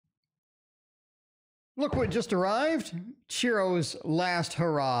Look what just arrived. Ciro's last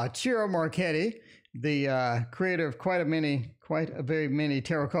hurrah. Ciro Marchetti, the creator of quite a very many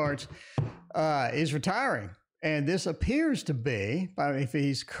tarot cards, is retiring. And this appears to be, if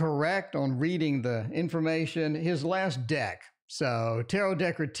he's correct on reading the information, his last deck. So Tarot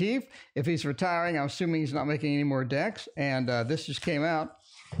Decoratif, if he's retiring, I'm assuming he's not making any more decks. And this just came out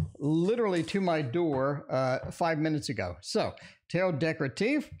literally to my door 5 minutes ago. So Tarot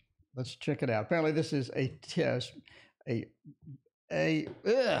Decoratif, let's check it out. Apparently this is a test,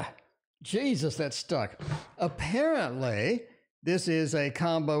 Jesus, that's stuck. Apparently this is a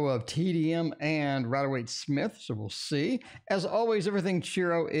combo of TDM and Rider-Waite-Smith, so we'll see. As always, everything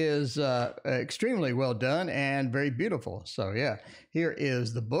Ciro is extremely well done and very beautiful. So yeah, here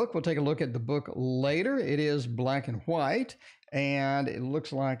is the book. We'll take a look at the book later. It is black and white, and it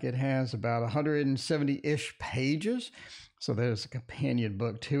looks like it has about 170-ish pages. So there's a companion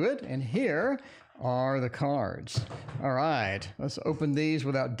book to it, and here are the cards. All right, let's open these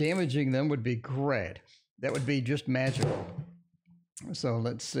without damaging them would be great. That would be just magical. So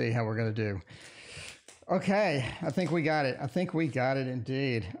let's see how we're going to do. Okay, I think we got it. I think we got it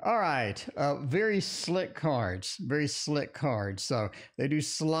indeed. All right, very slick cards, very slick cards. So they do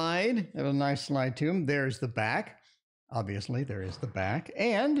slide, have a nice slide to them. There's the back. Obviously, there is the back.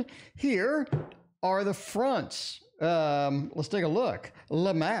 And here are the fronts. Let's take a look.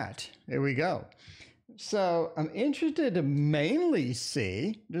 Lamat, here we go. So I'm interested to mainly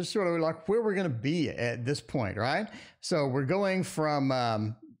see just sort of like where we're going to be at this point, right? So we're going from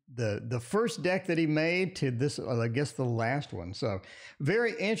the first deck that he made to this, I guess the last one. So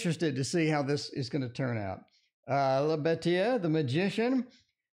very interested to see how this is going to turn out. La Bêtia, the Magician.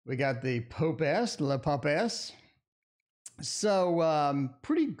 We got the Popess, La Popess. So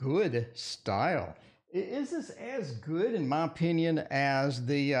pretty good style. Is this as good, in my opinion, as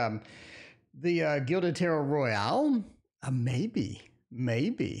the Gilded Tarot Royale? Maybe.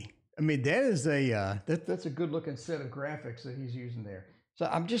 I mean, that is that's a good looking set of graphics that he's using there. So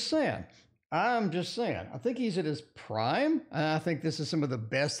I'm just saying. I think he's at his prime. I think this is some of the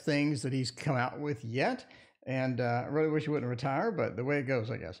best things that he's come out with yet. And I really wish he wouldn't retire, but the way it goes,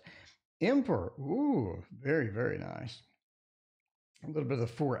 I guess. Emperor. Ooh, very, very nice. A little bit of the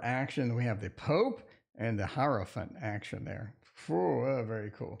 4 action. We have the Pope and the Hierophant action there. Oh,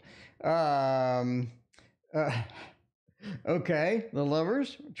 very cool. Okay, the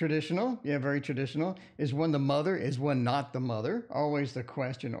Lovers, traditional. Yeah, very traditional. Is one the mother? Is one not the mother? Always the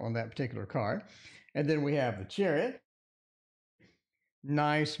question on that particular card. And then we have the Chariot.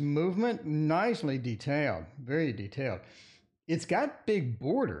 Nice movement, nicely detailed, very detailed. It's got big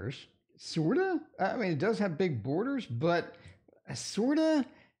borders, sorta. I mean, it does have big borders, but sorta.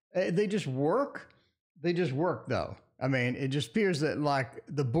 They just work. They just work, though. I mean, it just appears that, like,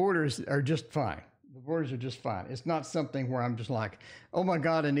 the borders are just fine. The borders are just fine. It's not something where I'm just like, oh, my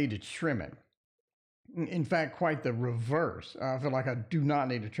God, I need to trim it. In fact, quite the reverse. I feel like I do not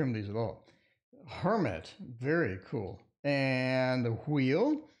need to trim these at all. Hermit, very cool. And the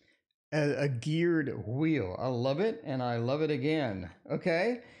Wheel, a geared wheel. I love it, and I love it again.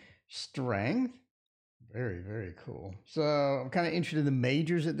 Okay. Strength. Very, very cool. So I'm kind of interested in the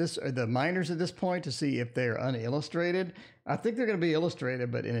majors at this, or the minors at this point, to see if they're unillustrated. I think they're going to be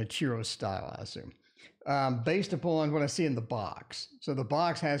illustrated, but in a Ciro style, I assume, based upon what I see in the box. So the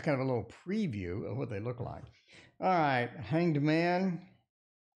box has kind of a little preview of what they look like. All right, Hanged Man.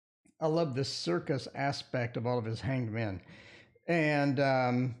 I love the circus aspect of all of his hanged men. And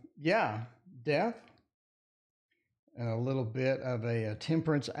yeah, Death. And a little bit of a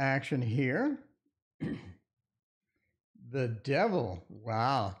temperance action here. The Devil,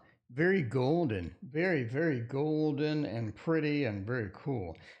 wow, very golden, very, very golden and pretty and very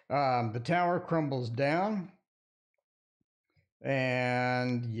cool. The Tower crumbles down,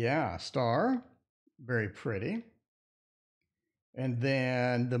 and yeah, Star, very pretty. And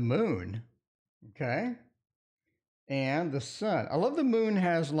then the Moon, okay, and the Sun. I love the Moon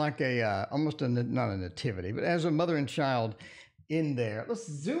has like a almost not a nativity, but as a mother and child in there. Let's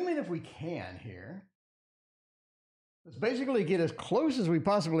zoom in if we can here. Let's basically get as close as we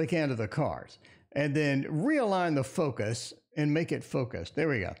possibly can to the cards and then realign the focus and make it focused. There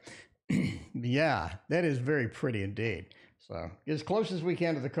we go. Yeah, that is very pretty indeed. So get as close as we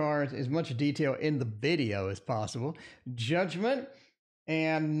can to the cards, as much detail in the video as possible. Judgment.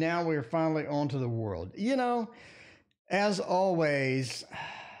 And now we're finally on to the world. You know, as always,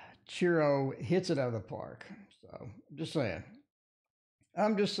 Ciro hits it out of the park. So just saying.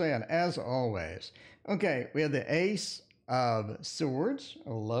 I'm just saying, as always. Okay, we have the Ace of Swords. I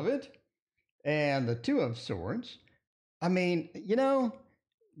love it. And the Two of Swords. I mean, you know,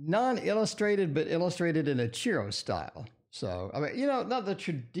 non-illustrated, but illustrated in a Chiro style. So, I mean, you know, not the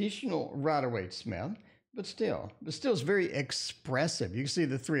traditional Rider-Waite-Smith, but still it's very expressive. You can see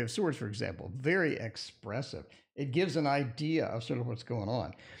the Three of Swords, for example, very expressive. It gives an idea of sort of what's going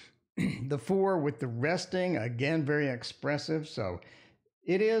on. The Four with the resting, again, very expressive. So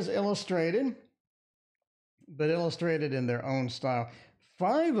it is illustrated, but illustrated in their own style.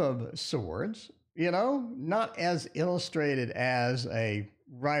 Five of Swords, you know, not as illustrated as a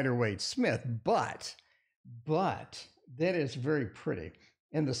Rider-Waite-Smith, but that is very pretty.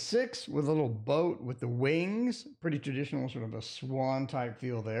 And the Six with a little boat with the wings, pretty traditional, sort of a swan type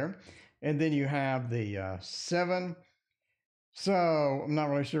feel there. And then you have the Seven. So I'm not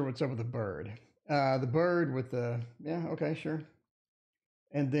really sure what's up with the bird. The bird with the, yeah, okay, sure.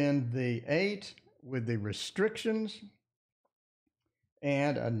 And then the Eight with the restrictions.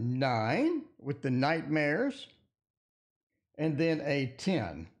 And a 9 with the nightmares. And then a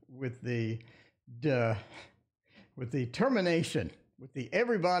 10 with the termination, with the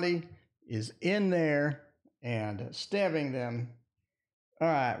everybody is in there and stabbing them. All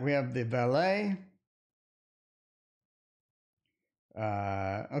right, we have the valet.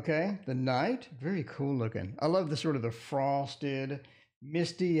 Okay, the Knight, very cool looking. I love the sort of the frosted,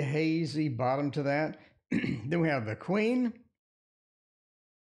 misty, hazy bottom to that. Then we have the Queen.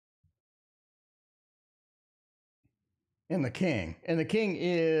 And the King. And the King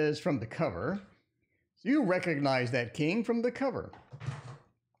is from the cover. So you recognize that King from the cover.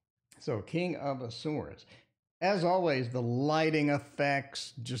 So King of Swords. As always, the lighting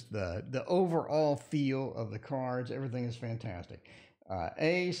effects, just the overall feel of the cards, everything is fantastic.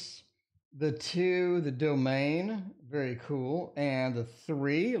 Ace, the 2, the Domain, very cool. And the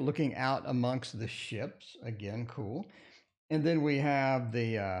 3, looking out amongst the ships, again, cool. And then we have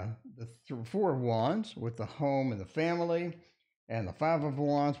the 4 of Wands with the home and the family, and the 5 of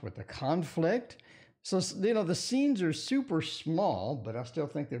Wands with the conflict. So, you know, the scenes are super small, but I still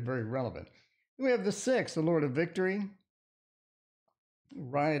think they're very relevant. Then we have the 6, the Lord of Victory,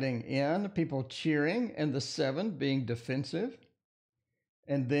 riding in, people cheering, and the 7 being defensive.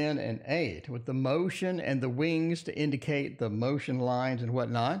 And then an 8 with the motion and the wings to indicate the motion lines and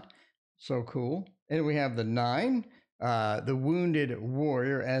whatnot. So cool. And we have the 9, the wounded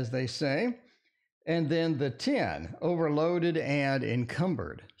warrior, as they say. And then the 10, overloaded and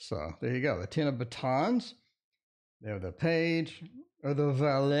encumbered. So there you go, the 10 of batons. There the page, or the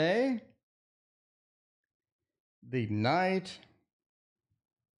valet, the knight,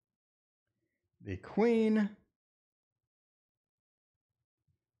 the queen,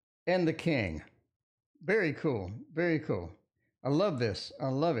 and the king. Very cool, very cool. I love this, I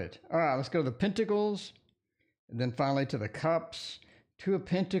love it. All right, let's go to the pentacles, and then finally to the cups. 2 of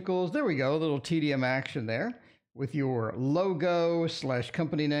Pentacles. There we go. A little TDM action there with your logo /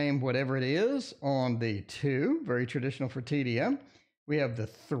 company name, whatever it is, on the 2. Very traditional for TDM. We have the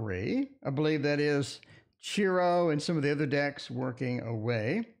 3. I believe that is Chiro and some of the other decks working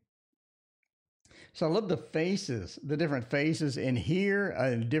away. So I love the faces, the different faces in here,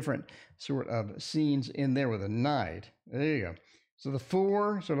 and different sort of scenes in there with a knight. There you go. So the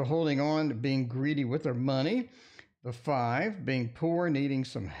 4 sort of holding on, being greedy with their money. The 5 being poor, needing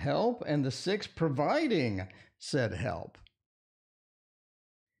some help, and the 6 providing said help.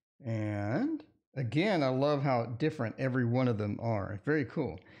 And again, I love how different every one of them are. Very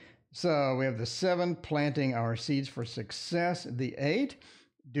cool. So we have the 7 planting our seeds for success, the 8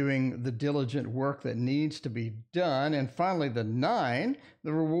 doing the diligent work that needs to be done, and finally the 9,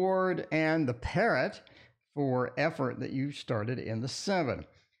 the reward and the parrot for effort that you started in the 7.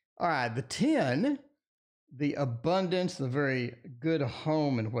 All right, the 10, the abundance, the very good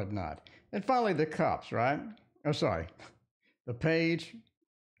home and whatnot. And finally, the cups, right? Oh, sorry. The page,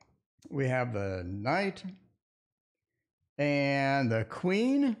 we have the knight and the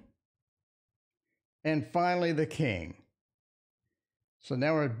queen, and finally the king. So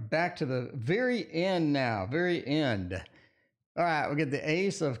now we're back to the very end now, very end. All right, we get the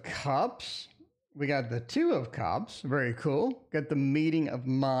Ace of Cups. We got the 2 of Cups, very cool. Got the meeting of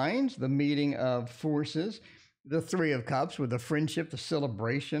minds, the meeting of forces. The 3 of Cups with the friendship, the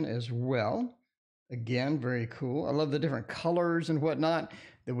celebration as well. Again, very cool. I love the different colors and whatnot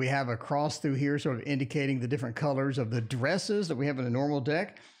that we have across through here, sort of indicating the different colors of the dresses that we have in a normal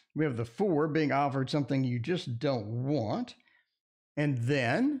deck. We have the 4 being offered something you just don't want. And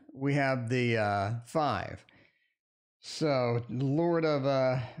then we have the 5. So, Lord of,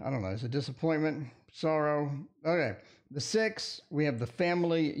 I don't know, is it disappointment, sorrow? Okay. The 6, we have the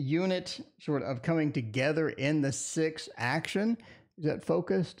family unit sort of coming together in the 6 action. Is that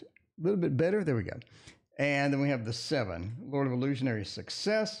focused? A little bit better? There we go. And then we have the 7, Lord of Illusionary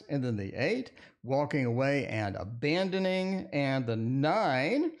Success. And then the 8, Walking Away and Abandoning. And the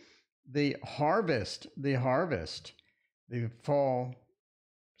 9, the Harvest, the fall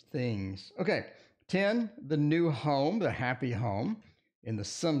things. Okay, 10, the New Home, the Happy Home. In the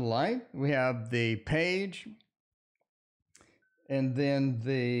Sunlight, we have the Page. And then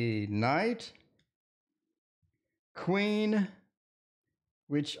the Knight, Queen,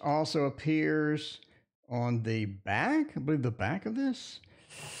 which also appears on the back. I believe the back of this.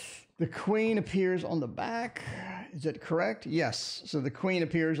 The Queen appears on the back. Is that correct? Yes. So the Queen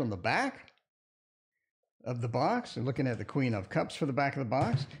appears on the back of the box. We're looking at the Queen of Cups for the back of the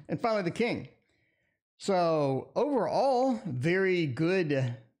box. And finally, the King. So overall, very good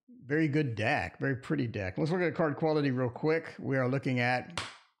deck. Very pretty deck. Let's look at card quality real quick. We are looking at...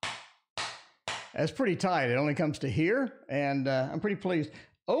 That's pretty tight. It only comes to here, and I'm pretty pleased.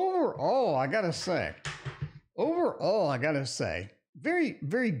 Overall, I gotta say, very,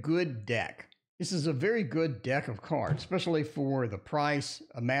 very good deck. This is a very good deck of cards, especially for the price,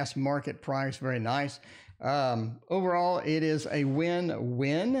 a mass market price, very nice. Overall, it is a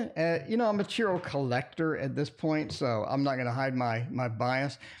win-win. You know, I'm a Tarot collector at this point, so I'm not gonna hide my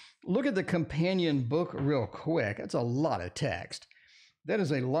bias. Look at the companion book real quick. That's a lot of text. That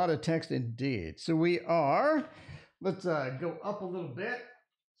is a lot of text indeed. So we are, let's go up a little bit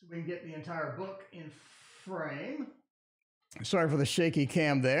so we can get the entire book in frame. Sorry for the shaky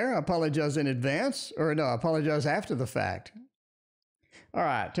cam there. I apologize in advance, or no, I apologize after the fact. All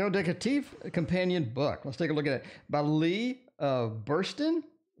right, Tarot Decoratif companion book. Let's take a look at it. By Lee Burston,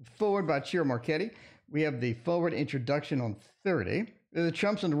 forward by Ciro Marchetti. We have the forward introduction on 30. The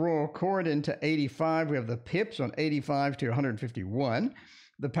trumps in the Royal Court into 85. We have the pips on 85 to 151.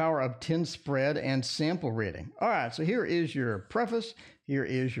 The power of 10 spread and sample reading. All right, so here is your preface. Here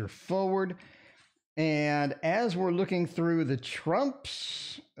is your forward. And as we're looking through the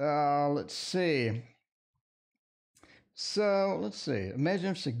trumps, let's see. So let's see,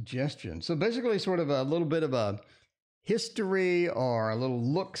 imaginative suggestion. So basically sort of a little bit of a history or a little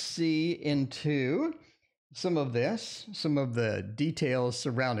look-see into some of this, some of the details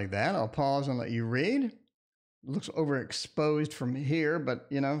surrounding that. I'll pause and let you read. It looks overexposed from here, but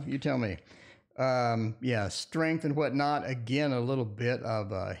you know, you tell me. Yeah, strength and whatnot. Again, a little bit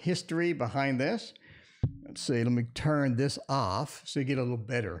of history behind this. Let's see, let me turn this off so you get a little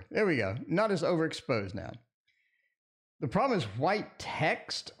better. There we go. Not as overexposed now. The problem is white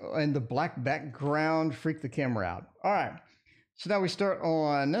text and the black background freak the camera out. All right. So now we start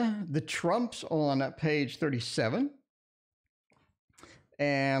on the trumps on page 37.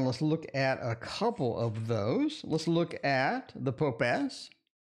 And let's look at a couple of those. Let's look at the Popes.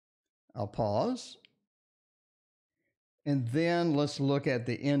 I'll pause. And then let's look at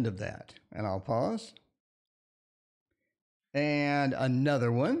the end of that. And I'll pause. And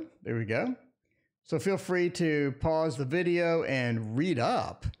another one. There we go. So feel free to pause the video and read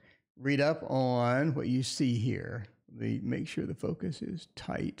up on what you see here. Make sure the focus is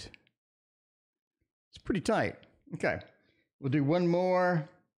tight. It's pretty tight. Okay. We'll do one more.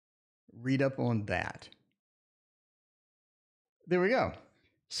 Read up on that. There we go.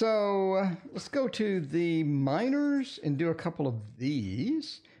 So let's go to the minors and do a couple of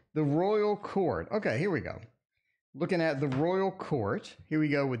these. The Royal Court. Okay, here we go. Looking at the Royal Court. Here we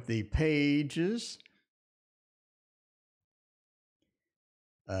go with the pages.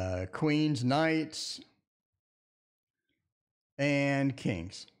 Queens, knights, and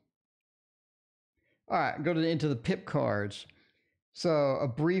kings. All right, go into the pip cards. So a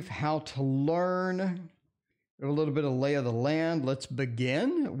brief how to learn, a little bit of lay of the land. Let's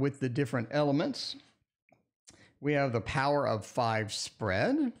begin with the different elements. We have the power of 5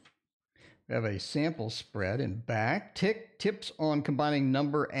 spread. We have a sample spread in back. Tips on combining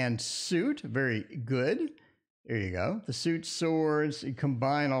number and suit. Very good. There you go. The suit, swords, you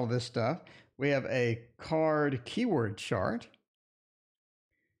combine all this stuff. We have a card keyword chart.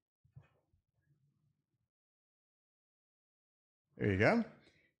 There you go.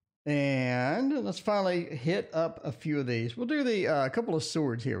 And let's finally hit up a few of these. We'll do the couple of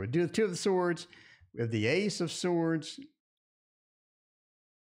swords here. We'll do the 2 of the swords. We have the ace of swords.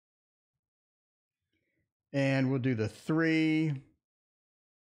 And we'll do the 3.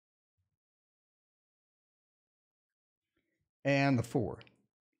 And the 4.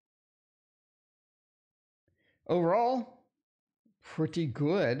 Overall, pretty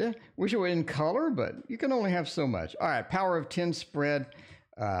good. Wish it were in color, but you can only have so much. All right, power of 10 spread.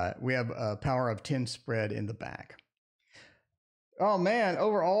 We have a power of 10 spread in the back. Oh man,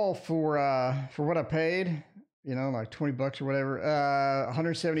 overall for what I paid, you know, like 20 bucks or whatever.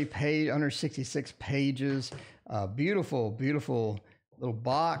 166 pages. Beautiful, beautiful little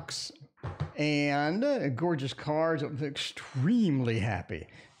box. And gorgeous cards. I'm extremely happy.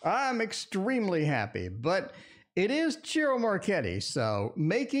 I'm extremely happy. But it is Ciro Marchetti, so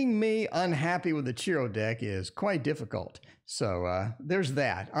making me unhappy with the Ciro deck is quite difficult. So there's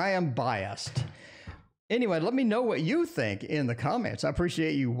that. I am biased. Anyway, let me know what you think in the comments. I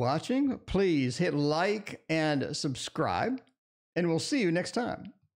appreciate you watching. Please hit like and subscribe, and we'll see you next time.